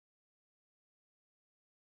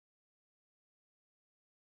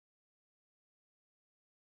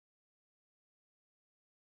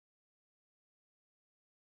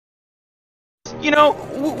You know,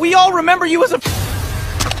 we all remember you as a...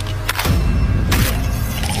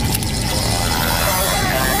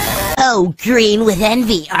 Oh, green with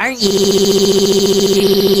envy, aren't you?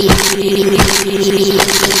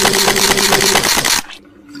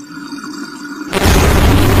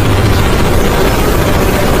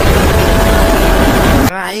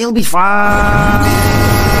 He'll be fine.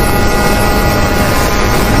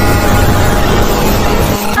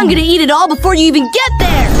 I'm gonna eat it all before you even get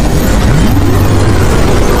there!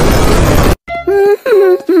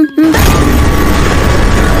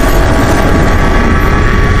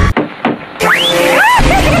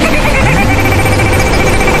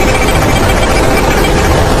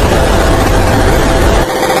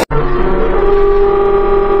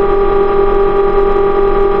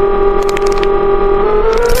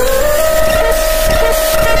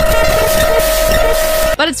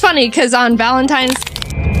 But it's funny, because on Valentine's...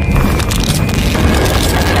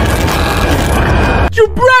 You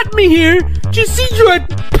brought me here to see you at...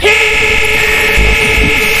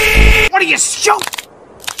 What are you, shoot?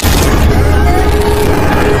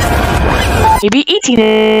 Maybe eating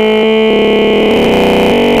it.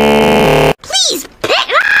 Please!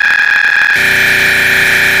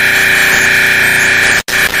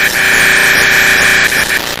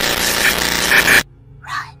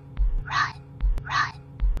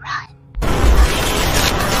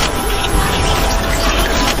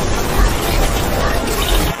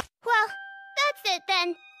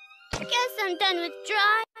 Then, guess I'm done with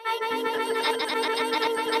drawing.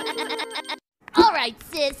 Alright,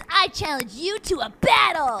 sis, I challenge you to a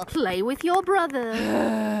battle! Play with your brother.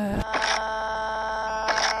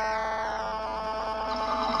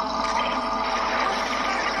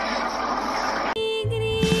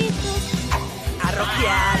 A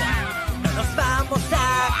rockear, nos vamos a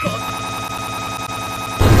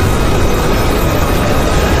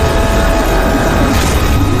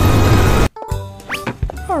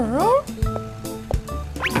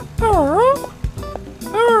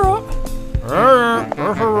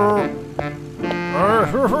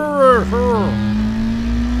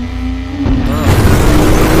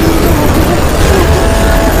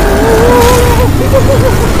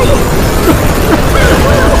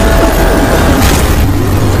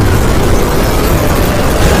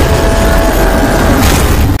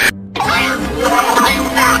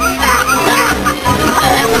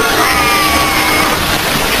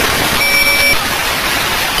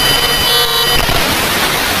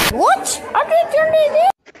What? I think you need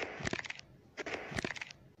it.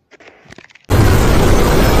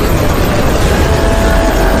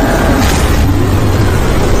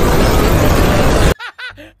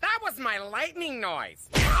 That was my lightning noise.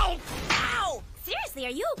 Ow! Ow! Seriously,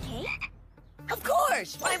 are you okay? Of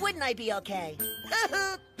course! Why wouldn't I be okay?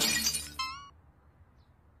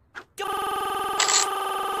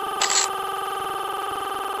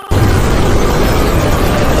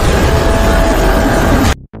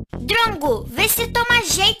 Drongo, vê se toma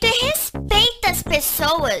jeito e respeita as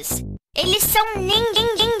pessoas. Eles são ninguém.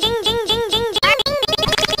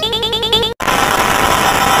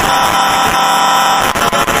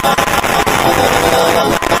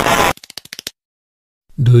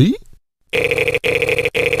 Daí?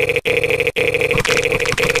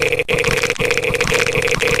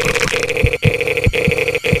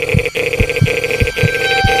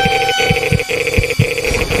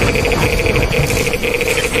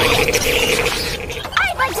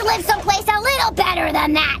 I'd like to live someplace a little better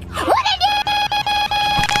than that. What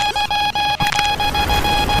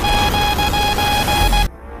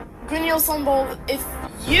Grigny ensemble, if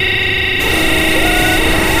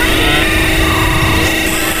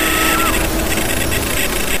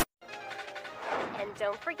And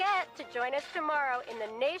don't forget to join us tomorrow in the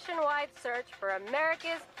nationwide search for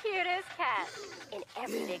America's cutest cat. In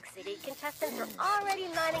every big city, contestants are already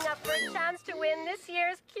lining up for a chance to win this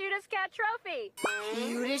year's cutest cat trophy.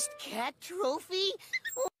 Cutest cat trophy?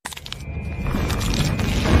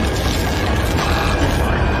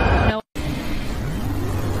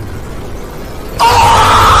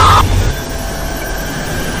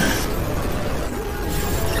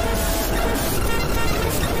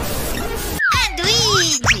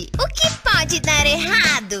 Luigi, o que pode dar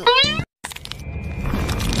errado?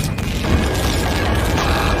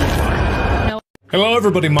 Hello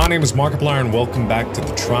everybody, my name is Markiplier and welcome back to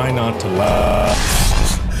the Try Not to Laugh.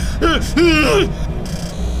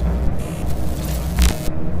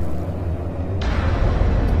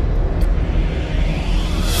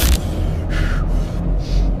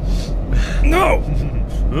 No!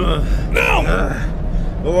 No!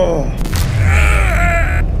 Oh.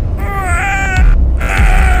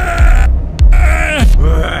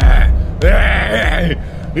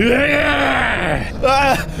 I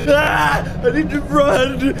need to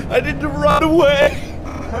run. I need to run away.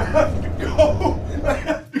 I have to go. I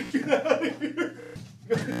have to get out of here.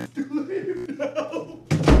 It's too late now.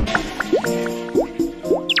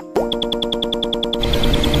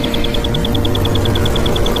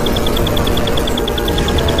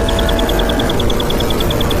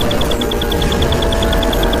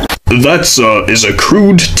 That is a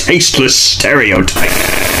crude, tasteless stereotype.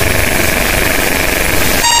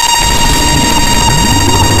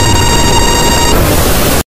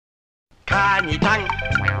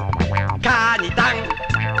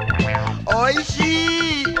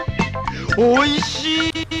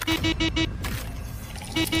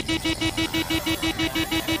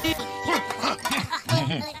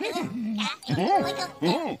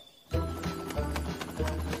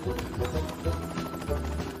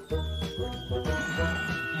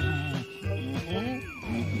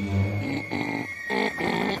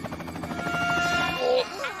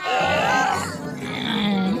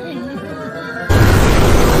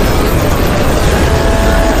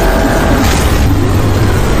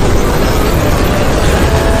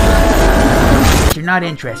 You're not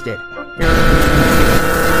interested.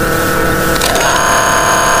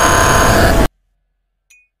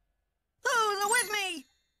 Who's with me?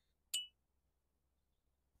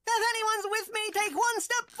 If anyone's with me, take one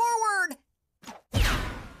step forward.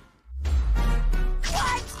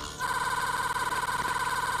 What?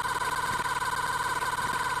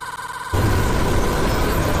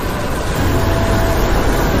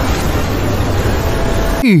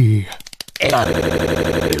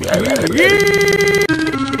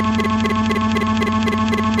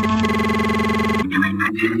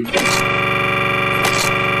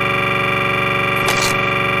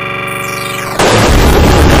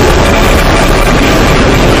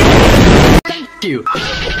 Thank you.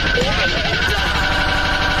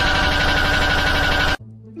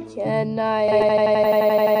 Can I?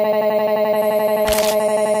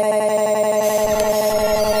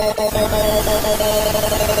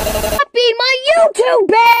 Be my YouTube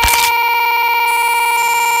band!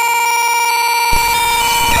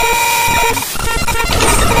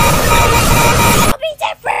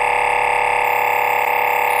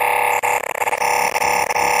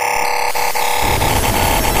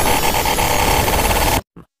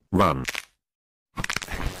 Run.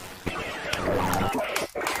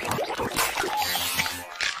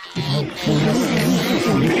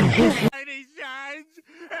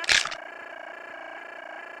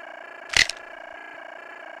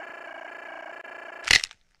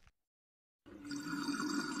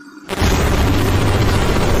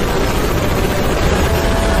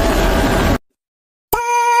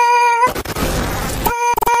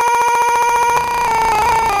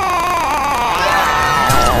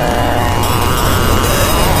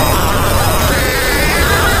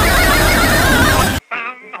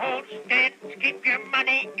 Keep your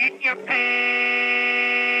money in your pants.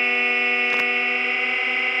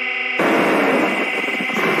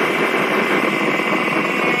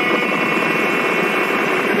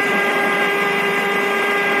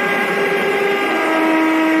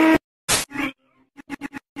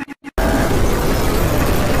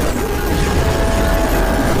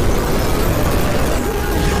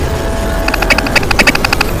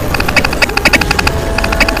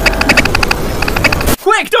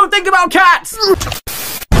 Quick, don't think about cats!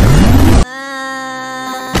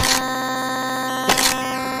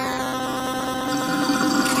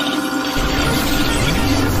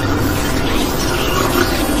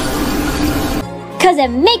 Cause it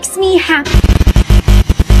makes me happy.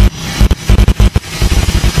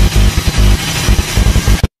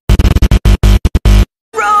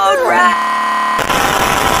 Road rat!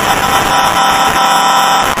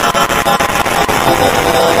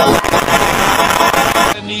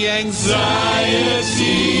 The anxiety.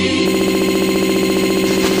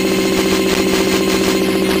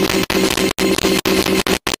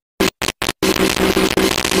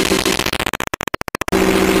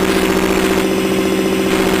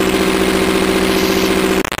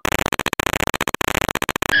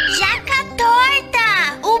 Jaca torta!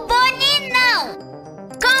 O Boni não!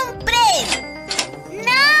 Comprei!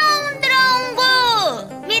 Não, Drongo!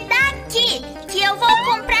 Me dá aqui, que eu vou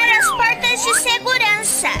comprar as portas de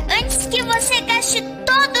segurança antes que você gaste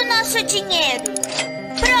todo o nosso dinheiro.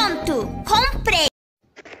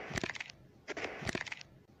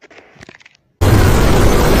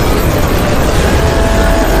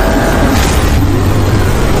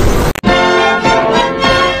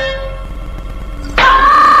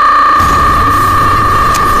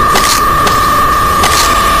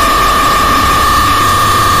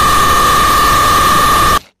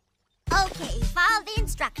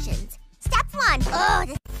 on!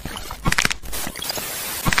 Oh,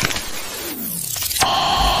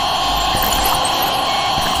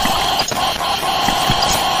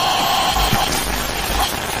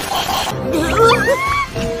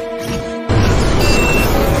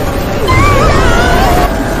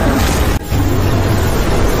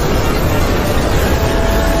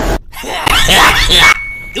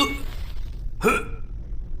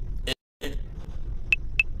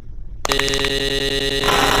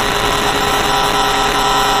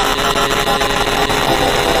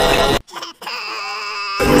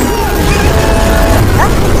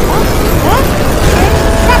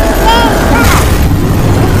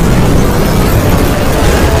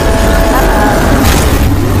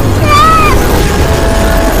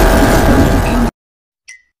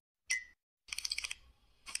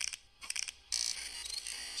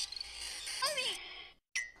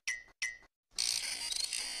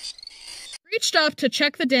 Reached off to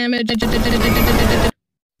check the damage.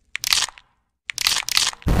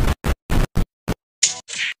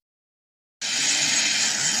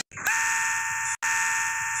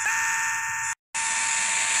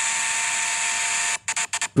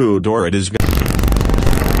 Food or it is.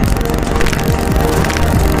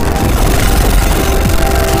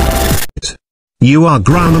 You are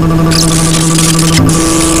ground.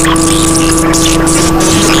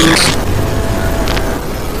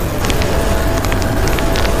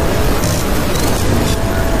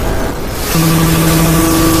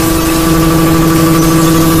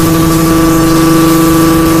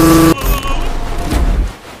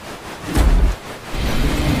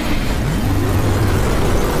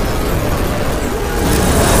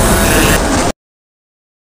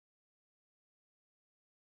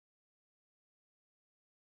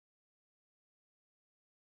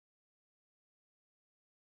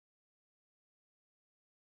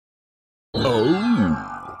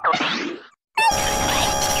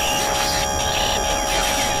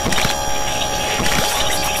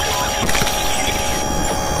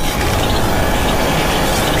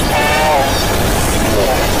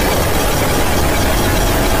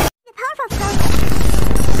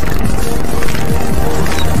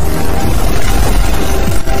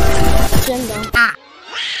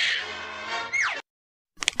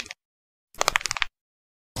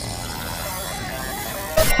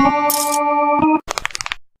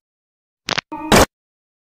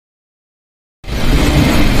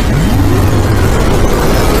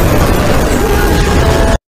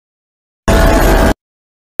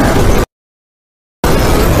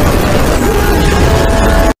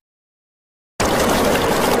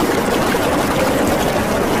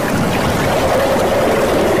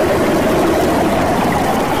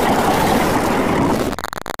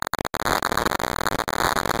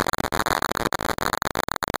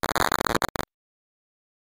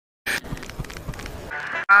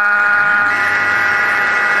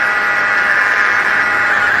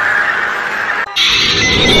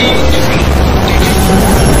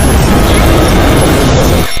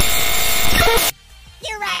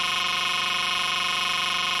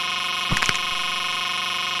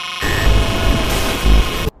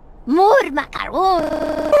 More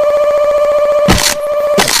macaron.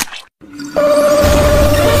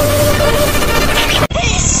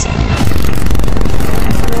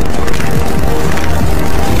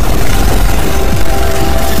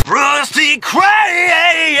 Rusty Cray!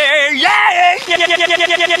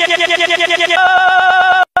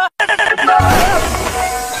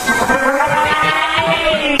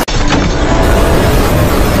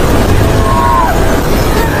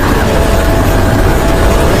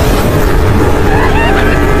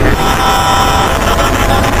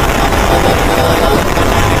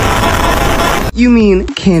 You mean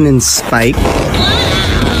Cannon Spike?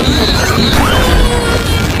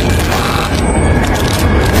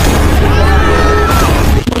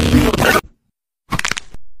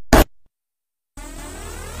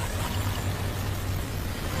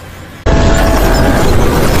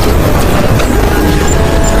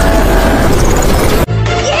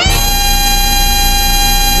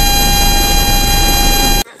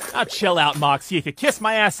 Now chill out, Moxie. If you kiss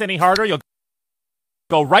my ass any harder, you'll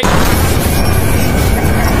go right.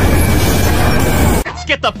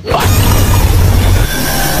 Get the fuck.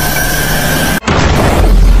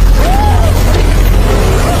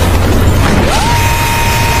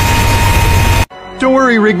 Don't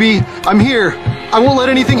worry, Rigby. I'm here. I won't let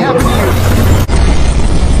anything happen to you.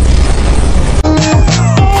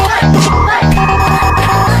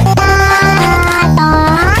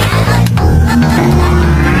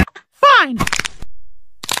 Fine.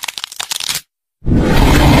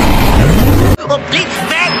 Oh, big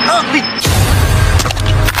fat ugly.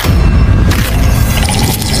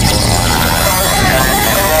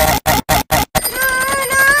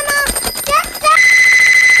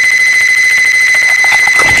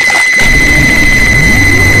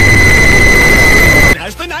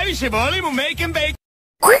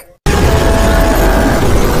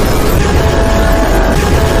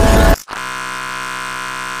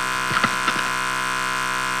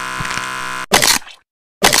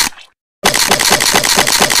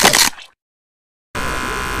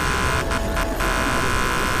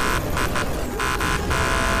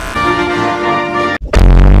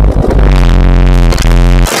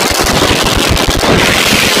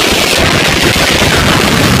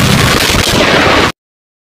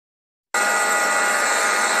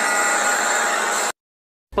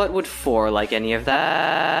 But would 4 like any of that?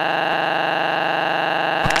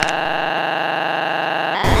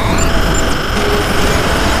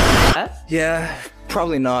 Yeah,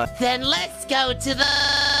 probably not. Then let's go to the...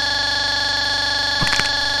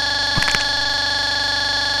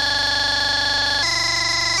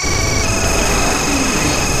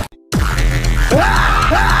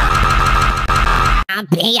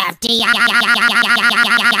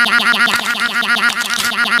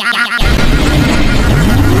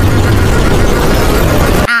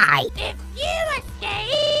 If you escape...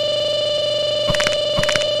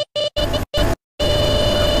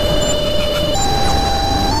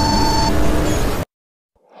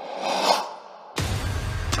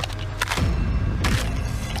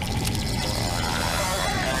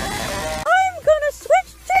 I'm gonna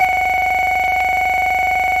switch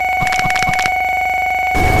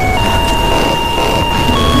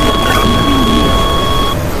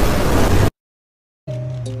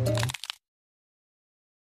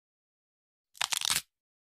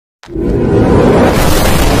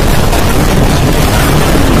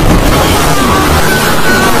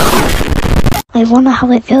I wonder how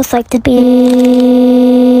it feels like to be...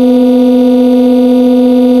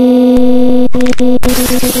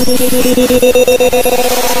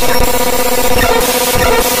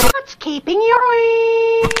 What's keeping you away?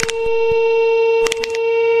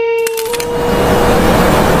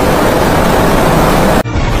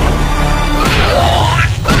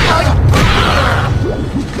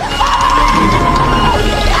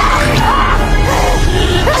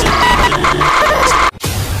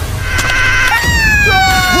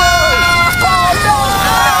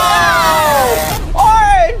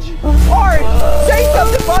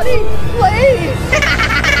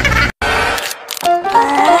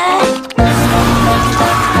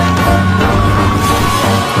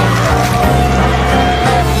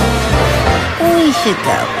 We should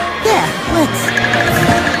go. Yeah, let's...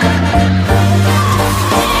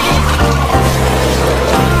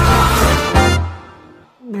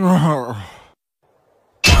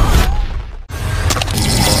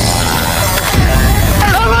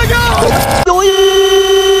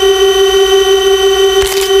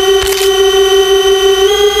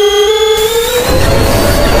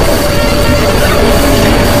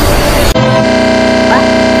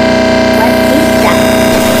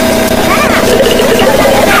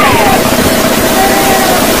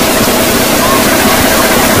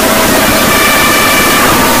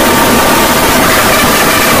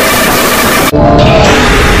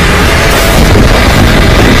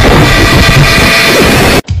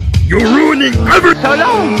 You're ruining everything! So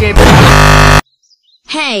long, game.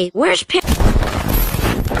 Hey, where's Pibby?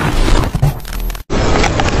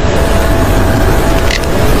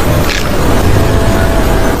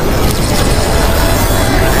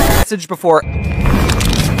 Message before.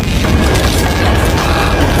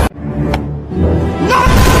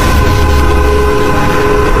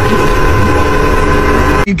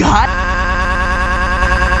 You got?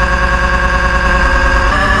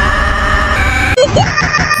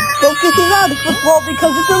 Focus is out of football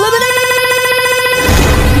because it's eliminated!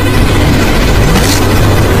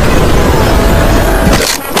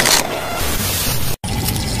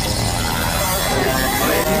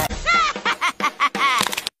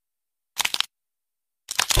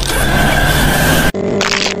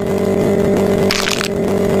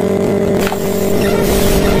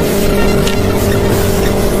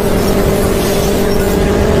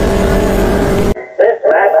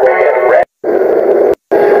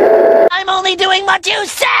 I'm only doing what you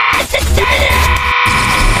said!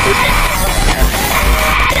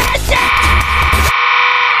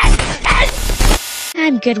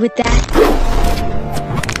 I'm good with that.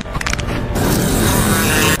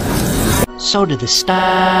 So did the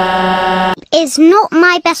star. Is not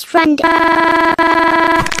my best friend.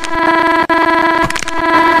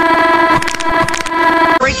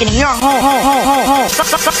 Breaking your home.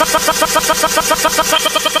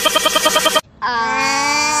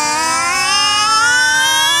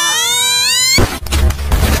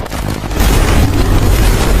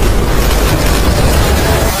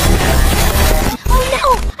 Oh no!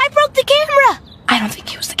 I broke the camera! I don't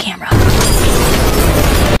think it was the camera.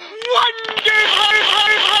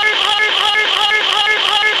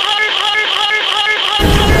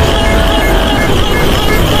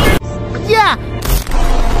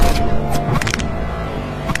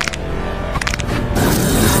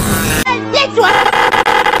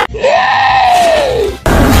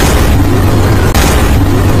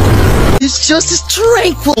 just as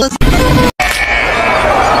tranquil as...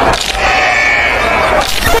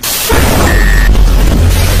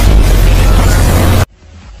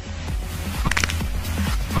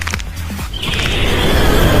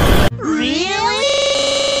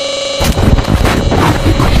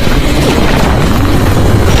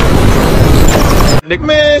 Nick,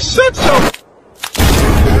 man, shut your...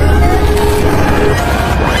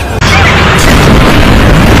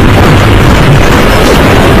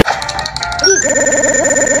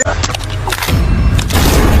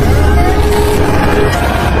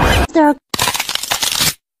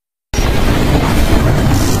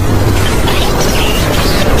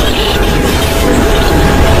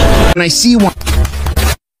 And I see one.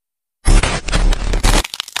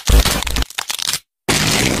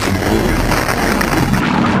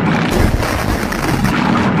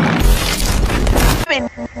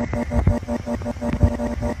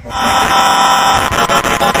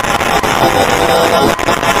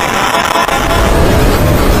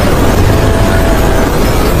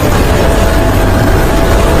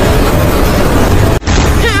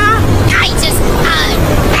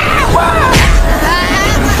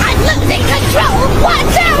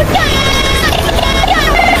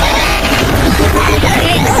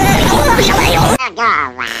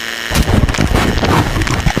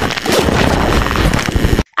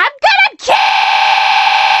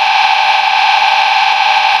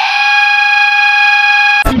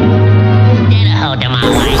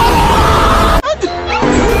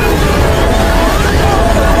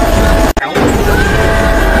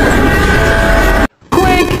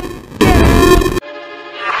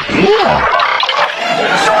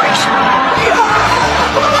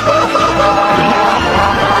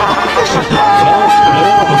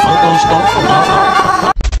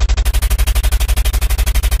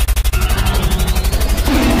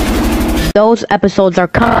 Those episodes are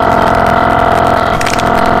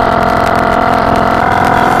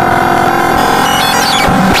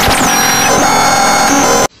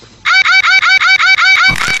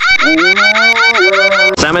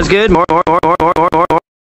Sounds good. More.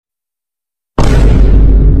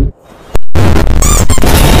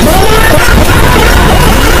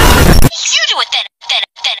 You do it then.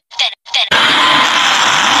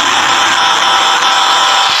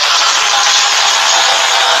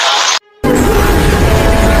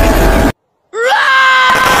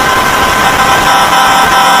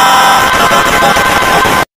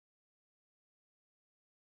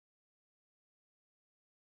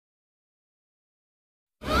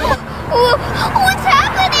 What's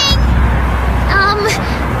happening?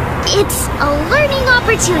 It's a learning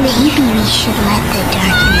opportunity. Maybe we should let the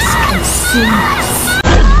darkness consume us.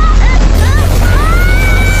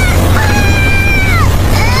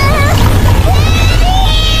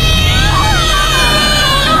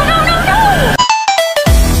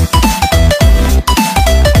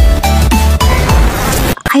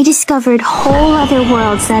 I discovered whole other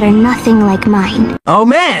worlds that are nothing like mine. Oh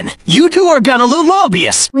man, you two are gonna lose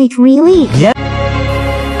lobbyists. Wait, really? Yeah.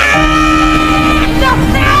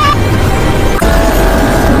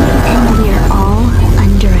 And we're all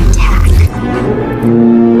under attack.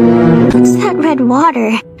 What's that red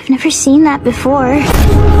water? I've never seen that before.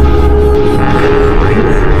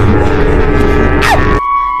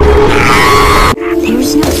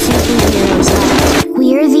 There's no superheroes left.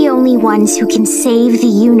 We're the only ones who can save the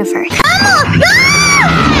universe.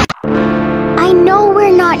 I know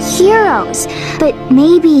we're not heroes, but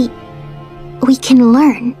maybe we can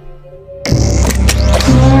learn.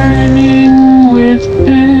 Learning with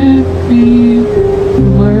Pibby.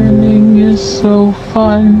 Learning is so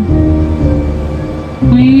fun.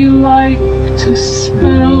 We like to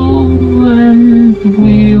spell and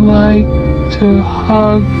we like to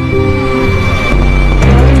hug.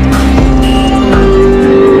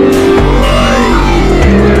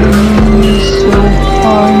 Learning is so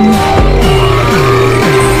fun.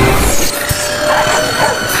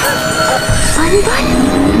 Fun, fun?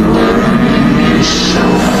 Learning is so